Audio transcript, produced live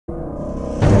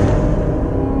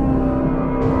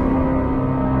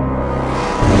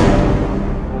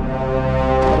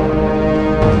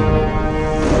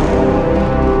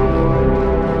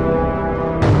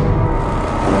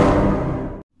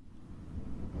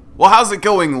Well, how's it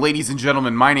going, ladies and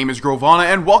gentlemen? My name is Grohlvana,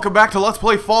 and welcome back to Let's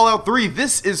Play Fallout 3.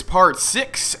 This is part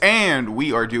 6, and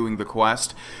we are doing the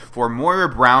quest for Moira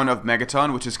Brown of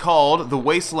Megaton, which is called the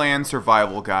Wasteland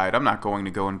Survival Guide. I'm not going to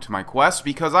go into my quest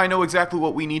because I know exactly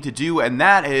what we need to do, and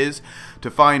that is to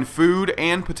find food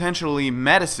and potentially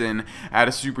medicine at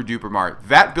a Super-Duper Mart.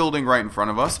 That building right in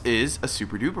front of us is a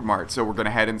Super-Duper Mart, so we're going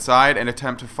to head inside and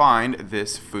attempt to find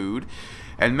this food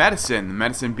and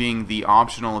medicine being the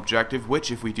optional objective, which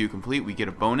if we do complete, we get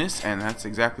a bonus, and that's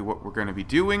exactly what we're going to be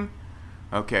doing.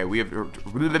 Okay, we have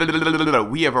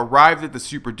arrived at the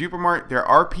Super-Duper Mart. There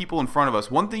are people in front of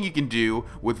us. One thing you can do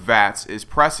with VATS is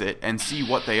press it and see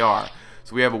what they are.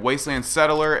 So we have a Wasteland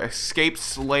Settler, Escaped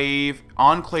Slave,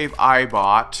 Enclave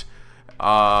Eyebot,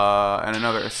 and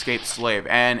another Escaped Slave.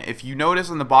 And if you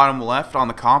notice on the bottom left on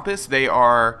the compass, they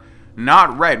are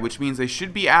not red, which means they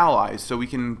should be allies, so we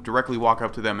can directly walk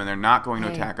up to them and they're not going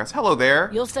to attack us. Hello there.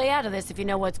 You'll stay out of this if you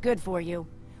know what's good for you.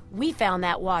 We found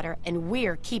that water, and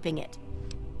we're keeping it.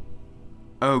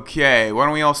 Okay, why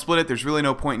don't we all split it? There's really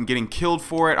no point in getting killed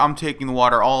for it. I'm taking the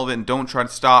water, all of it, and don't try to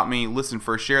stop me. Listen,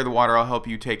 first, share the water. I'll help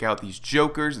you take out these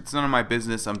jokers. It's none of my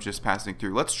business. I'm just passing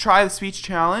through. Let's try the speech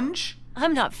challenge.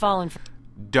 I'm not falling for...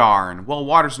 Darn. Well,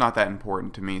 water's not that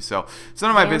important to me, so it's none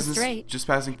of my business. Straight. Just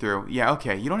passing through. Yeah,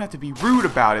 okay. You don't have to be rude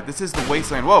about it. This is the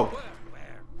wasteland. Whoa.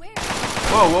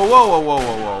 Whoa, whoa, whoa, whoa, whoa, whoa,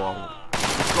 whoa, whoa.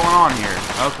 What's going on here?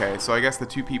 Okay, so I guess the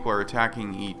two people are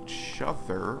attacking each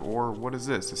other, or what is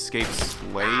this? Escaped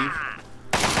slave?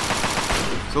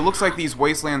 So it looks like these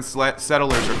wasteland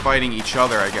settlers are fighting each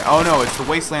other, I guess. Oh no, it's the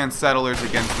wasteland settlers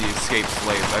against the escaped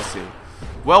slaves. I see.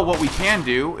 Well, what we can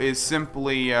do is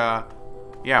simply,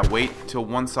 yeah, wait till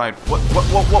one side. Whoa, whoa,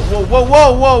 whoa, whoa, whoa,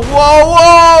 whoa, whoa,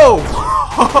 whoa,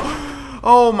 whoa!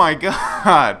 Oh my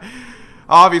god.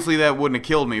 Obviously that wouldn't have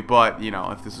killed me, but, you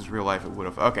know, if this is real life, it would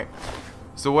have. Okay.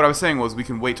 So what I was saying was we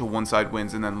can wait till one side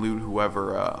wins and then loot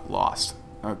whoever lost.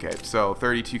 Okay, so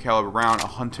 32 caliber round, a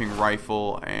hunting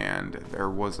rifle, and there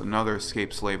was another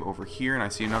escaped slave over here, and I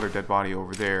see another dead body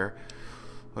over there.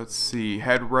 Let's see,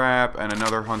 head wrap, and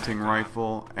another hunting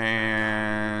rifle,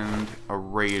 and a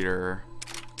raider.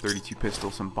 32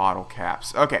 pistols, some bottle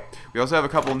caps. Okay, we also have a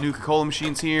couple of Nuka-Cola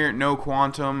machines here, no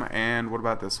quantum, and what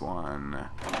about this one?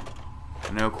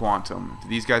 No quantum. Do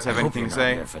these guys have anything to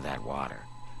say? Here for that water,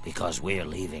 because we're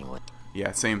leaving with...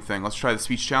 Yeah, same thing. Let's try the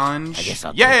speech challenge. I guess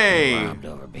I'll Yay! be robbed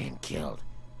over being killed,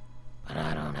 but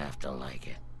I don't have to like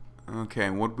it. Okay,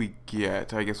 and what'd we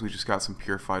get? I guess we just got some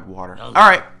purified water. Okay.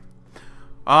 Alright.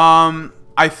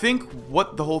 I think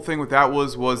what the whole thing with that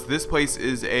was this place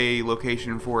is a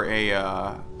location for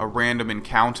a random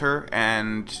encounter,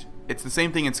 and it's the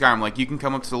same thing in Skyrim. Like, you can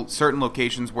come up to certain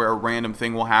locations where a random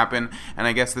thing will happen, and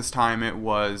I guess this time it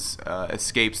was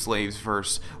escaped slaves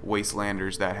versus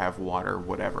wastelanders that have water,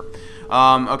 whatever.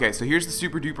 Okay, so here's the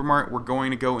Super-Duper Mart. We're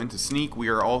going to go into Sneak. We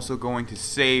are also going to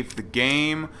save the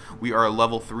game. We are a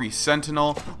level 3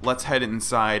 Sentinel. Let's head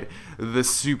inside the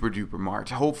Super-Duper Mart.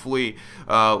 Hopefully,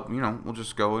 you know, we'll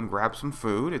just go and grab some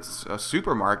food. It's a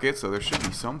supermarket, so there should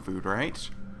be some food, right?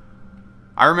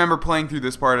 I remember playing through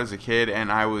this part as a kid,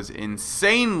 and I was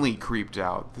insanely creeped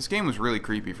out. This game was really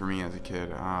creepy for me as a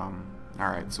kid.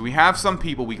 Alright, so we have some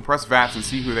people. We can press VATS and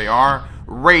see who they are.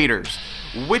 Raiders,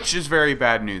 which is very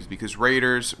bad news, because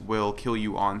raiders will kill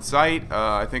you on sight,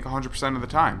 I think 100% of the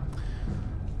time.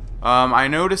 I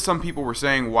noticed some people were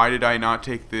saying, why did I not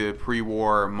take the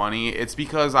pre-war money? It's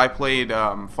because I played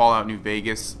Fallout New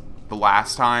Vegas the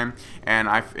last time, and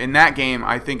in that game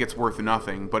I think it's worth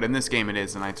nothing, but in this game it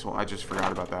is, and I just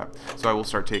forgot about that. So I will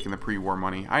start taking the pre-war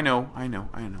money. I know.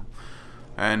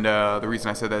 And the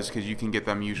reason I said that is because you can get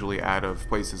them usually out of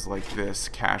places like this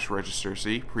cash register.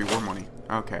 See, pre-war money.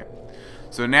 Okay.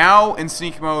 So now in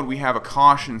sneak mode we have a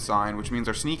caution sign, which means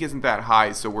our sneak isn't that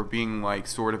high, so we're being like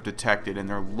sort of detected, and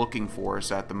they're looking for us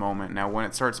at the moment. Now when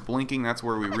it starts blinking, that's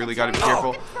where we really got to be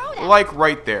careful. Like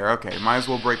right there. Okay, might as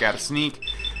well break out of sneak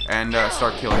and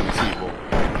start killing these people.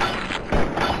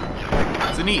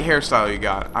 It's a neat hairstyle you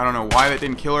got. I don't know why that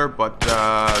didn't kill her, but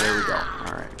there we go.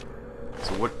 Alright.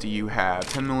 So what do you have?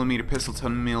 10mm pistol,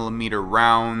 10mm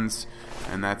rounds,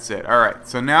 and that's it. Alright,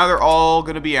 so now they're all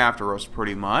going to be after us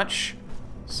pretty much.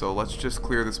 So let's just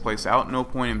clear this place out. No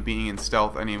point in being in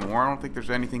stealth anymore. I don't think there's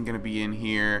anything going to be in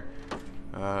here.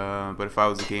 But if I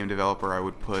was a game developer, I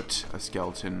would put a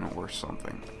skeleton or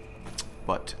something.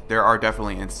 But there are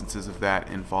definitely instances of that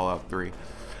in Fallout 3.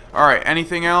 Alright,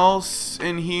 anything else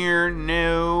in here?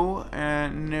 No,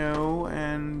 no,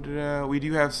 and we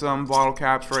do have some bottle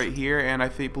caps right here, and I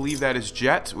believe that is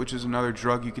Jet, which is another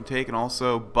drug you can take, and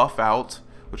also Buff Out,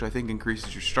 which I think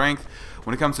increases your strength.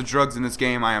 When it comes to drugs in this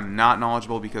game, I am not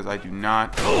knowledgeable because I do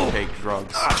not take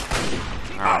drugs.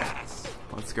 Alright,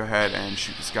 let's go ahead and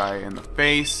shoot this guy in the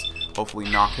face. Hopefully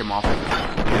knock him off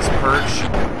his perch.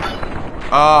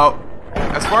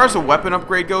 As far as a weapon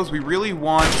upgrade goes, we really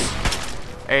want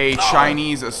a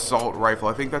Chinese assault rifle.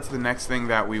 I think that's the next thing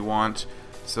that we want.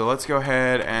 So let's go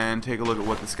ahead and take a look at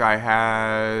what this guy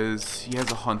has. He has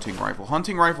a hunting rifle.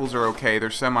 Hunting rifles are okay. They're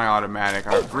semi-automatic.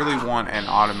 I really want an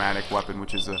automatic weapon,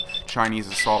 which is a Chinese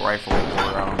assault rifle, or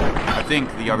I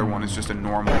think the other one is just a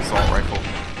normal assault rifle.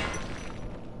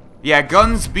 Yeah,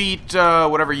 guns beat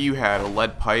whatever you had. A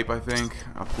lead pipe, I think.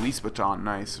 A police baton.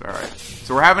 Nice. Alright.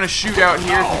 So we're having a shootout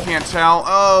here, if you can't tell.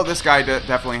 Oh, this guy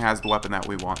definitely has the weapon that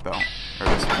we want, though. Or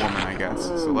this woman, I guess.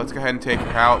 So let's go ahead and take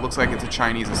her out. Looks like it's a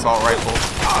Chinese assault rifle.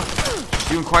 She's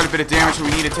doing quite a bit of damage, so we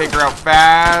need to take her out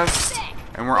fast.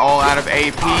 And we're all out of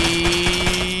AP.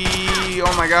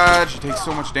 Oh my god, she takes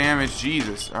so much damage.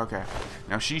 Jesus. Okay.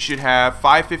 Now she should have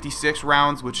 556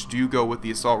 rounds, which do go with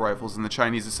the assault rifles and the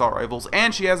Chinese assault rifles.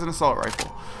 And she has an assault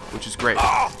rifle, which is great.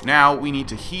 Now we need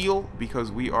to heal because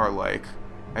we are like,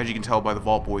 as you can tell by the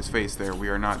Vault Boy's face there, we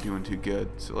are not doing too good.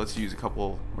 So let's use a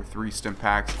couple or 3 stim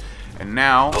packs. And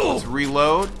now let's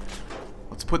reload.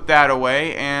 Let's put that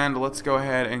away and let's go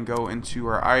ahead and go into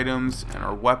our items and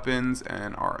our weapons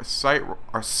and our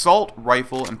assault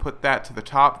rifle and put that to the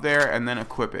top there and then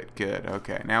equip it. Good.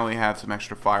 Okay, now we have some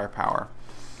extra firepower.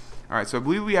 Alright, so I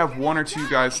believe we have 1 or 2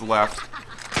 guys left.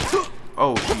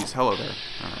 Oh, geez. Hello there.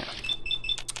 Alright.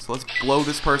 So let's blow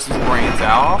this person's brains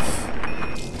off.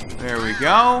 There we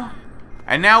go.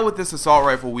 And now with this assault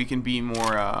rifle, we can be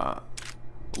more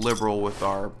liberal with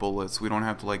our bullets. We don't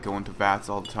have to like go into VATS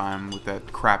all the time with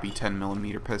that crappy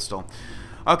 10mm pistol.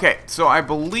 Okay, so I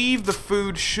believe the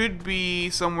food should be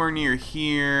somewhere near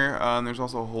here. There's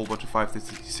also a whole bunch of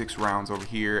 556 rounds over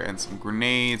here and some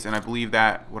grenades, and I believe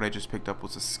that what I just picked up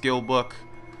was a skill book.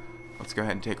 Let's go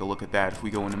ahead and take a look at that. If we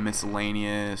go into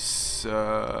miscellaneous,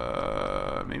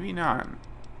 maybe not.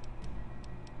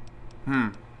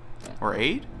 Or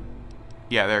 8?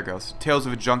 Yeah, there it goes. Tales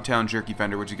of a Junktown Jerky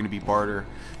Vendor, which is going to be barter,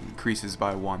 increases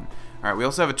by 1. Alright, we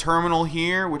also have a terminal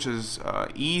here, which is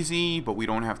easy, but we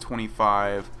don't have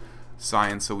 25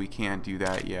 science, so we can't do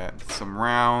that yet. Some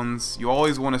rounds. You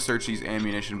always want to search these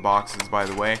ammunition boxes, by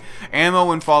the way.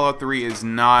 Ammo in Fallout 3 is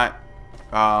not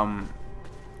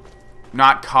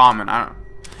common.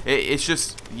 It's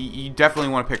just, you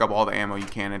definitely want to pick up all the ammo you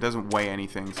can. It doesn't weigh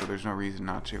anything, so there's no reason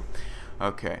not to.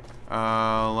 Okay,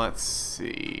 let's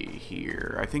see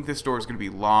here. I think this door is going to be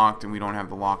locked, and we don't have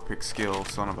the lockpick skill,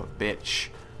 son of a bitch.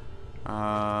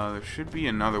 There should be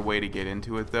another way to get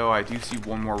into it, though. I do see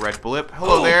one more red blip.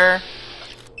 Hello there.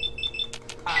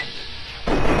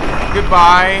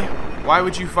 Goodbye. Why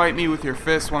would you fight me with your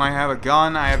fists when I have a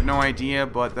gun? I have no idea,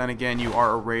 but then again, you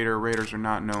are a raider. Raiders are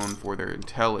not known for their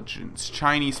intelligence.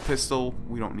 Chinese pistol,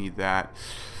 we don't need that.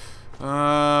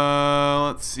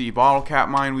 Let's see. Bottle cap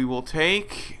mine we will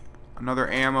take. Another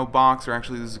ammo box, or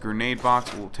actually this is a grenade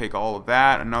box. We'll take all of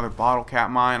that. Another bottle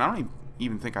cap mine. I don't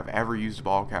even think I've ever used a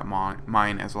bottle cap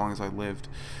mine as long as I lived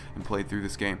and played through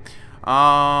this game.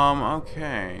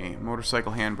 Okay.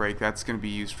 Motorcycle handbrake. That's going to be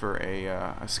used for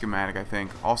a schematic, I think.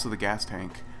 Also the gas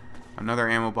tank. Another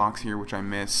ammo box here, which I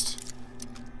missed.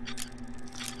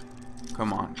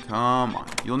 Come on, come on.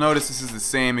 You'll notice this is the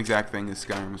same exact thing as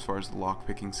Skyrim as far as the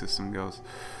lockpicking system goes.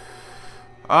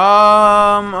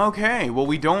 Okay. Well,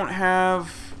 we don't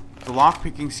have the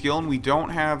lockpicking skill, and we don't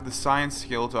have the science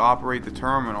skill to operate the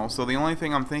terminal. So the only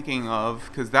thing I'm thinking of,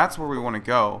 because that's where we want to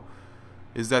go,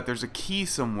 is that there's a key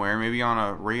somewhere, maybe on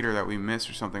a raider that we missed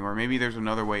or something, or maybe there's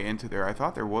another way into there. I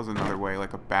thought there was another way,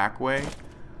 like a back way.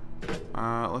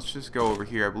 Let's just go over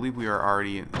here. I believe we are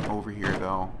already over here,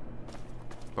 though.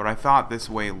 But I thought this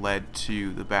way led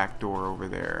to the back door over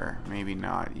there. Maybe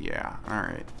not. Yeah.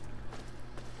 Alright.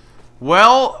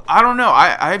 Well, I don't know.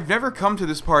 I've never come to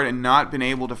this part and not been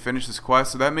able to finish this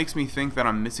quest, so that makes me think that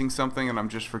I'm missing something and I'm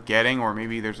just forgetting, or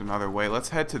maybe there's another way. Let's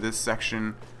head to this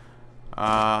section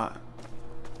of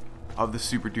the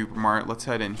Super-Duper Mart. Let's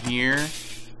head in here.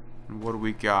 And what do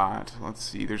we got? Let's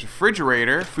see. There's a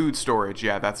refrigerator. Food storage.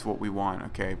 Yeah, that's what we want.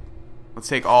 Okay. Let's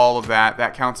take all of that.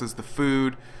 That counts as the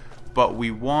food. But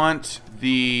we want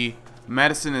the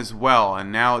medicine as well, and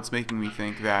now it's making me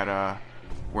think that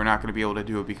we're not going to be able to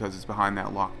do it because it's behind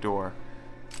that locked door.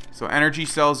 So energy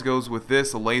cells goes with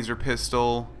this, a laser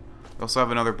pistol. We also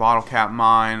have another bottle cap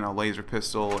mine, a laser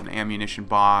pistol, an ammunition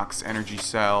box, energy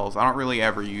cells. I don't really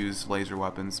ever use laser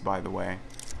weapons, by the way.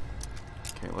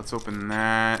 Okay, let's open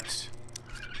that.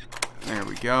 There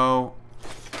we go.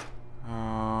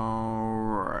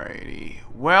 Alrighty.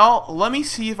 Well, let me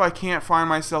see if I can't find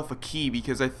myself a key,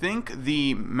 because I think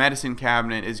the medicine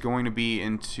cabinet is going to be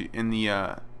in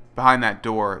the behind that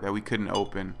door that we couldn't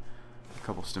open. A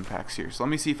couple stim packs here. So let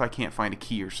me see if I can't find a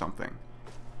key or something.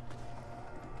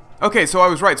 Okay, so I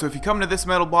was right. So if you come to this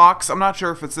metal box, I'm not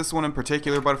sure if it's this one in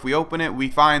particular, but if we open it, we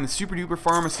find the Super-Duper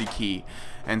Pharmacy key.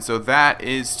 And so that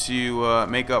is to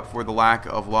make up for the lack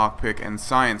of lockpick and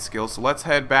science skills. So let's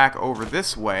head back over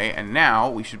this way, and now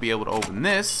we should be able to open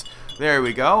this. There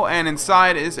we go, and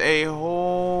inside is a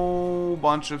whole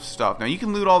bunch of stuff. Now you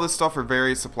can loot all this stuff for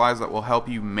various supplies that will help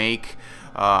you make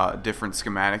different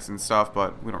schematics and stuff,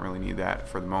 but we don't really need that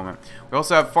for the moment. We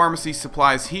also have pharmacy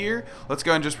supplies here. Let's go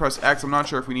ahead and just press X. I'm not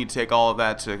sure if we need to take all of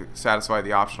that to satisfy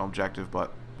the optional objective,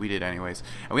 but we did anyways.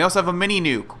 And we also have a mini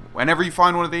nuke. Whenever you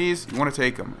find one of these, you want to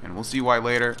take them, and we'll see why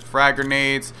later. Frag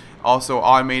grenades, also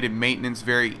automated maintenance,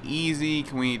 very easy.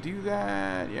 Can we do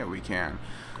that? Yeah, we can.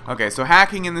 Okay, so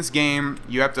hacking in this game,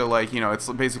 you have to, like, you know, it's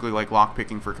basically like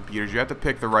lockpicking for computers. You have to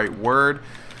pick the right word.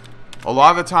 A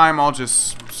lot of the time, I'll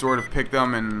just sort of pick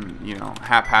them and, you know,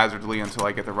 haphazardly until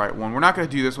I get the right one. We're not going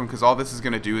to do this one because all this is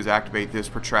going to do is activate this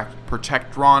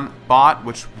Protectron bot,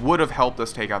 which would have helped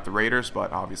us take out the raiders,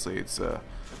 but obviously it's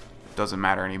doesn't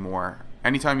matter anymore.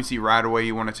 Anytime you see Radaway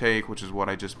you want to take, which is what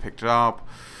I just picked up.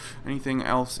 Anything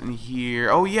else in here?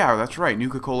 Oh yeah, that's right,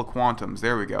 Nuka-Cola Quantums.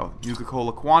 There we go.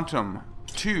 Nuka-Cola Quantum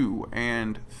 2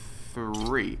 and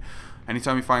 3.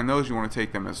 Anytime you find those, you want to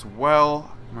take them as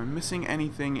well. Am I missing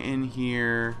anything in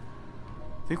here?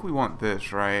 I think we want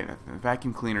this, right? The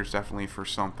vacuum cleaner is definitely for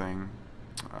something.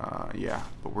 Yeah,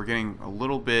 but we're getting a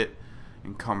little bit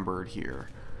encumbered here.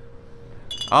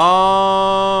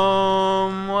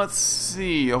 Let's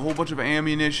see. A whole bunch of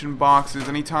ammunition boxes.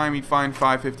 Anytime you find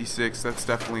 5.56, that's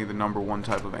definitely the #1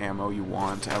 type of ammo you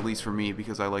want. At least for me,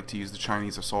 because I like to use the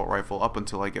Chinese assault rifle up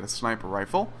until I get a sniper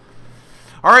rifle.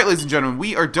 Alright, ladies and gentlemen,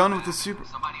 we are done with the super...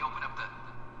 Somebody open up the...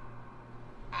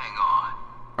 Hang on.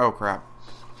 Oh, crap.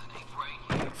 Something ain't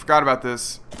right here. Forgot about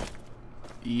this.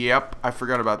 Yep, I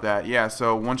forgot about that. Yeah,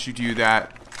 so once you do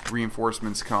that,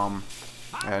 reinforcements come.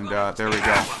 And there we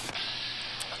go.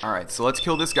 Alright, so let's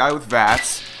kill this guy with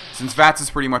VATS, since VATS is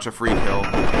pretty much a free kill,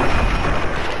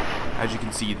 as you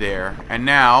can see there. And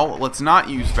now, let's not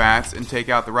use VATS and take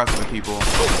out the rest of the people.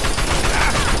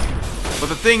 But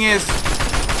the thing is,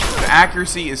 the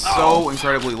accuracy is so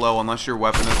incredibly low unless your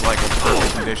weapon is like in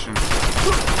perfect condition.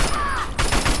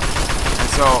 And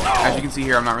so, as you can see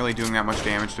here, I'm not really doing that much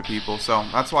damage to people, so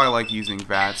that's why I like using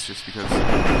VATS, just because,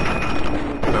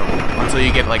 until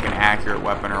you get like an accurate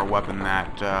weapon, or a weapon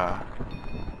that,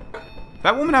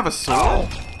 that woman have a sword?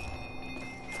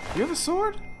 You have a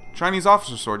sword? Chinese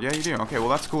officer sword. Yeah, you do. Okay, well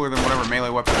that's cooler than whatever melee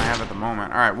weapon I have at the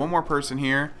moment. Alright, one more person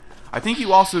here. I think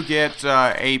you also get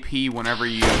AP whenever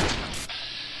you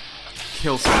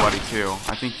kill somebody too.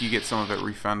 I think you get some of it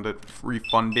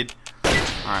refunded.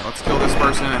 Alright, let's kill this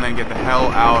person and then get the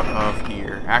hell out of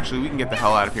here. Actually, we can get the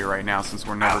hell out of here right now since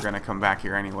we're never going to come back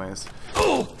here anyways.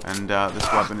 And this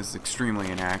weapon is extremely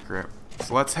inaccurate.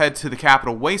 So let's head to the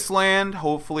capital wasteland.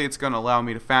 Hopefully it's going to allow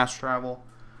me to fast travel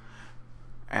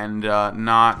and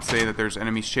not say that there's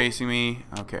enemies chasing me.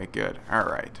 Okay, good.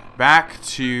 Alright, back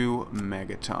to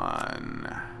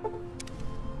Megaton.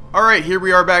 Alright, here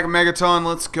we are back at Megaton.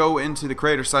 Let's go into the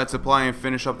Crater Site Supply and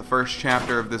finish up the first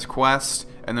chapter of this quest,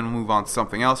 and then we'll move on to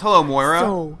something else. Hello, Moira.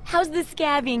 So, how's the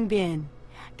scabbing been?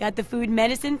 Got the food and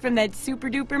medicine from that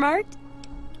Super-Duper Mart?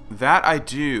 That I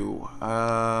do.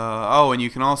 Oh, and you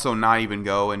can also not even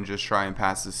go and just try and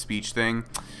pass this speech thing.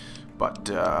 But,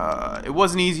 it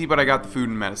wasn't easy, but I got the food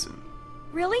and medicine.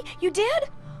 Really? You did?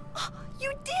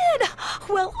 You did?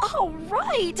 Well, all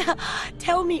right.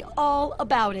 Tell me all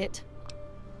about it.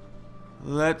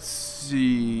 Let's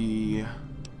see.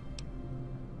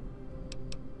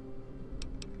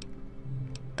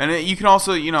 And you can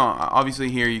also, you know, obviously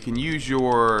here you can use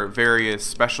your various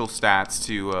special stats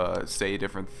to say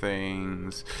different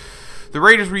things. The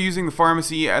raiders were using the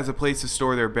pharmacy as a place to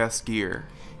store their best gear.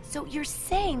 So you're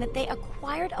saying that they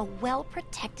acquired a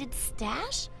well-protected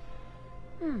stash?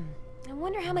 I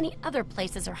wonder how many other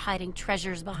places are hiding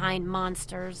treasures behind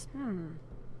monsters.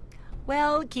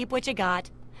 Well, keep what you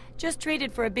got. Just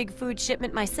traded for a big food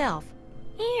shipment myself.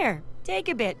 Here, take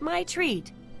a bit, my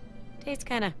treat. Tastes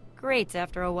kinda great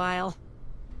after a while.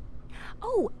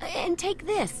 Oh, and take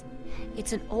this.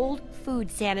 It's an old food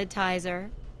sanitizer.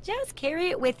 Just carry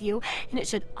it with you, and it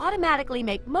should automatically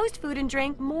make most food and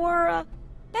drink more,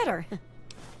 better.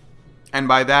 And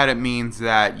by that it means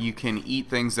that you can eat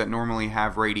things that normally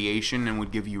have radiation and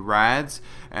would give you rads,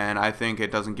 and I think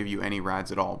it doesn't give you any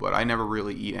rads at all, but I never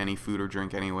really eat any food or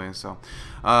drink anyway, so.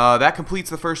 That completes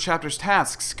the first chapter's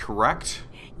tasks, correct?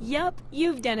 Yup,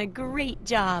 you've done a great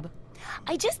job.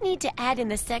 I just need to add in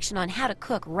the section on how to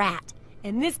cook rat,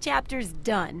 and this chapter's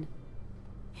done.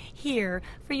 Here,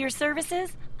 for your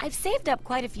services, I've saved up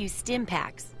quite a few stim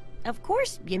packs. Of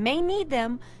course, you may need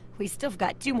them. We still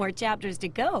got 2 more chapters to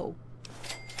go.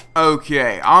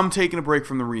 Okay, I'm taking a break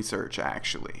from the research,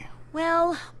 actually.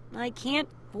 Well, I can't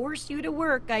force you to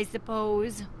work, I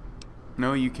suppose.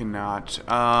 No, you cannot.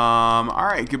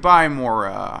 Alright, goodbye,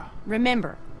 Mora.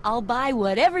 Remember, I'll buy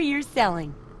whatever you're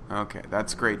selling. Okay,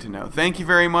 that's great to know. Thank you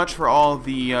very much for all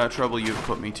the trouble you've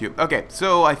put me to. Okay,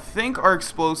 so I think our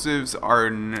explosives are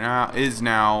now,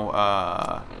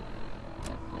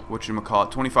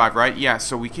 whatchamacallit, 25, right? Yeah,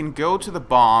 so we can go to the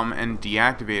bomb and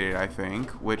deactivate it, I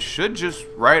think, which should just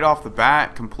right off the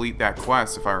bat complete that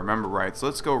quest, if I remember right. So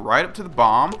let's go right up to the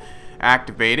bomb,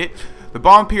 activate it. The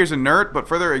bomb appears inert, but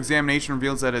further examination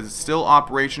reveals that it is still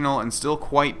operational and still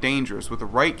quite dangerous. With the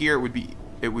right gear, it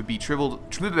would be trivial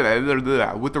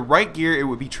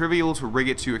to rig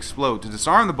it to explode. To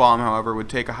disarm the bomb, however, would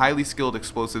take a highly skilled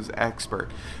explosives expert.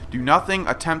 Do nothing,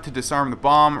 attempt to disarm the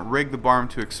bomb, rig the bomb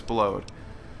to explode.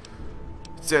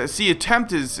 See,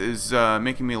 attempt is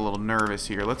making me a little nervous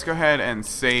here. Let's go ahead and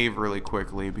save really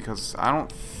quickly because I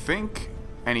don't think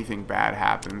anything bad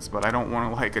happens, but I don't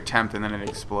want to like attempt and then it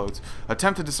explodes.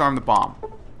 Attempt to disarm the bomb.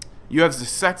 You have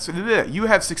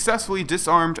successfully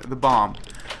disarmed the bomb.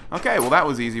 Okay, well that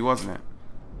was easy, wasn't it?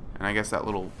 And I guess that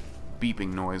little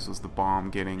beeping noise was the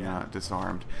bomb getting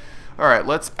disarmed. Alright,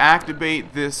 let's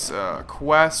activate this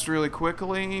quest really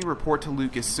quickly. Report to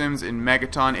Lucas Sims in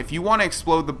Megaton. If you want to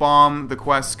explode the bomb, the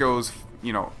quest goes,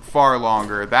 you know, far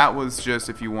longer. That was just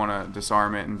if you want to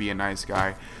disarm it and be a nice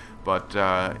guy. But,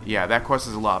 yeah, that quest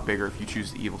is a lot bigger if you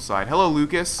choose the evil side. Hello,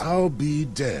 Lucas. I'll be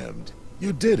damned.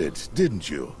 You did it, didn't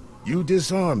you? You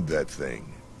disarmed that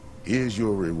thing. Here's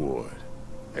your reward.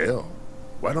 Hell,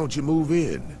 why don't you move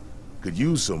in? Could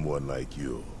use someone like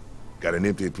you. Got an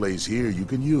empty place here you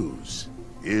can use.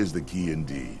 Here's the key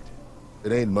indeed.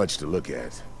 It ain't much to look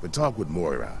at, but talk with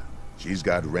Moira. She's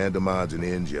got random odds and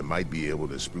ends you might be able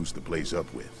to spruce the place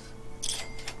up with.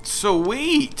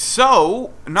 Sweet!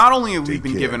 So, not only have we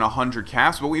been given 100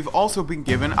 caps, but we've also been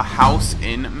given a house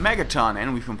in Megaton,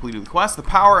 and we've completed the quest, the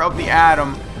power of the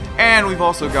atom, and we've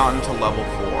also gotten to level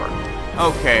 4.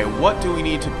 Okay, what do we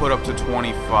need to put up to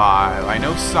 25? I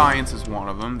know science is one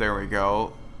of them. There we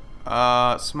go.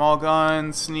 Small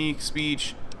gun, sneak,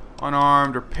 speech,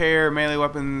 unarmed, repair, melee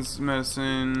weapons,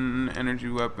 medicine, energy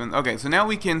weapons. Okay, so now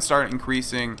we can start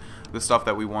increasing the stuff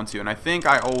that we want to, and I think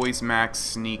I always max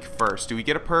sneak first. Do we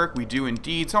get a perk? We do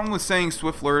indeed. Someone was saying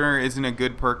Swift Learner isn't a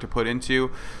good perk to put into.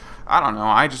 I don't know,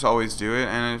 I just always do it,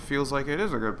 and it feels like it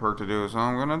is a good perk to do, so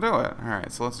I'm gonna do it.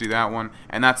 Alright, so let's do that one,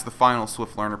 and that's the final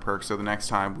Swift Learner perk, so the next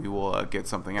time we will get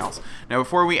something else. Now,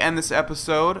 before we end this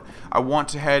episode, I want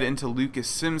to head into Lucas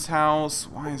Sims' house.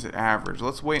 Why is it average?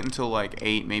 Let's wait until like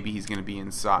 8, maybe he's gonna be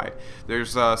inside.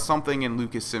 There's something in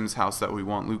Lucas Sims' house that we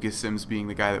want, Lucas Sims being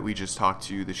the guy that we just talked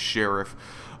to, the sheriff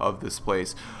of this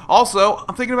place. Also,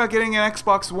 I'm thinking about getting an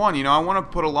Xbox One. You know, I want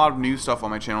to put a lot of new stuff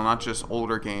on my channel, not just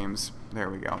older games. There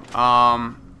we go.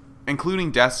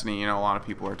 Including Destiny. You know, a lot of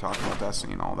people are talking about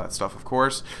Destiny and all that stuff, of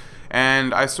course.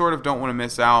 And I sort of don't want to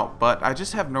miss out, but I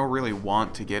just have no really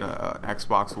want to get an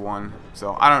Xbox One.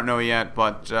 So I don't know yet,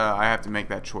 but I have to make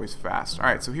that choice fast.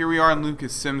 Alright, so here we are in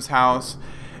Lucas Sims' house.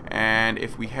 And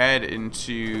if we head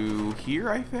into here,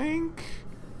 I think...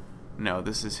 No,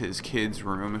 this is his kid's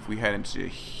room. If we head into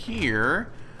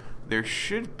here, there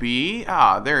should be,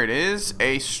 there it is,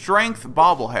 a strength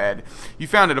bobblehead. You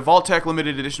found it, a Vault-Tec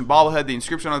limited edition bobblehead. The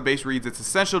inscription on the base reads, "It's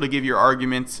essential to give your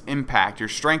arguments impact. Your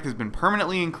strength has been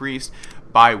permanently increased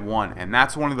by 1. And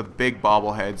that's one of the big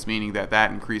bobbleheads, meaning that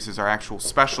that increases our actual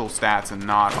special stats and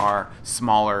not our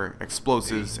smaller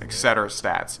explosives, etc.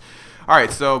 stats.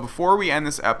 Alright, so before we end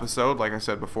this episode, like I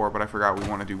said before, but I forgot we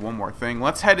want to do one more thing,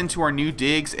 let's head into our new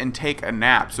digs and take a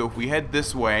nap. So if we head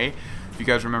this way, if you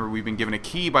guys remember, we've been given a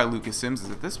key by Lucas Sims.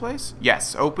 Is it this place?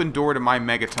 Yes, open door to my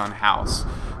Megaton house.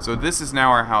 So this is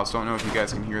now our house. Don't know if you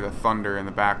guys can hear the thunder in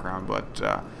the background, but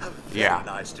yeah. Very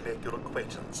nice to make your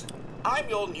acquaintance. I'm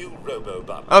your new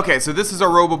robo-butler. Okay, so this is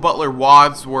our robo-butler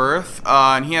Wadsworth,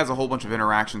 and he has a whole bunch of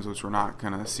interactions which we're not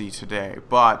going to see today.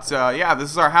 But, yeah,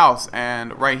 this is our house,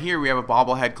 and right here we have a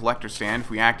bobblehead collector stand. If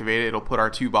we activate it, it'll put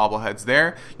our 2 bobbleheads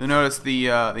there. You'll notice the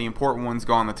important ones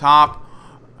go on the top,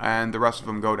 and the rest of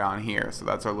them go down here. So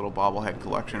that's our little bobblehead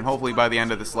collection. Hopefully by the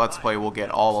end of this Let's Play we'll get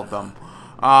all of them.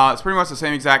 It's pretty much the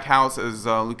same exact house as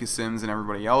Lucas Sims and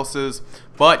everybody else's,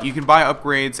 but you can buy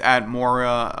upgrades at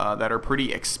Mora that are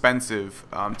pretty expensive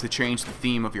to change the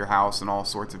theme of your house and all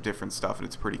sorts of different stuff, and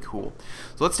it's pretty cool.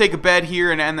 So let's take a bed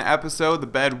here and end the episode. The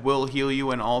bed will heal you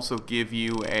and also give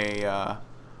you a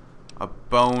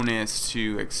bonus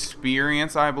to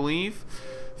experience, I believe.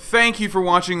 Thank you for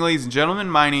watching, ladies and gentlemen.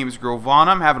 My name is Grohlvana.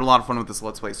 I'm having a lot of fun with this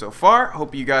Let's Play so far.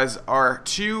 Hope you guys are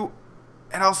too,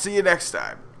 and I'll see you next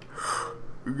time.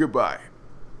 Goodbye.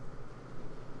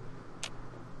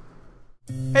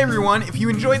 Hey everyone, if you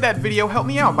enjoyed that video, help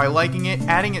me out by liking it,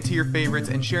 adding it to your favorites,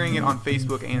 and sharing it on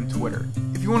Facebook and Twitter.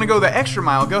 If you want to go the extra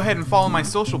mile, go ahead and follow my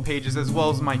social pages as well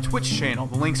as my Twitch channel.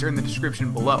 The links are in the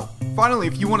description below. Finally,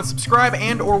 if you want to subscribe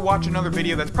and or watch another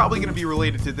video that's probably going to be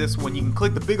related to this one, you can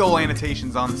click the big ol'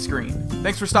 annotations on the screen.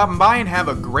 Thanks for stopping by and have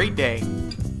a great day.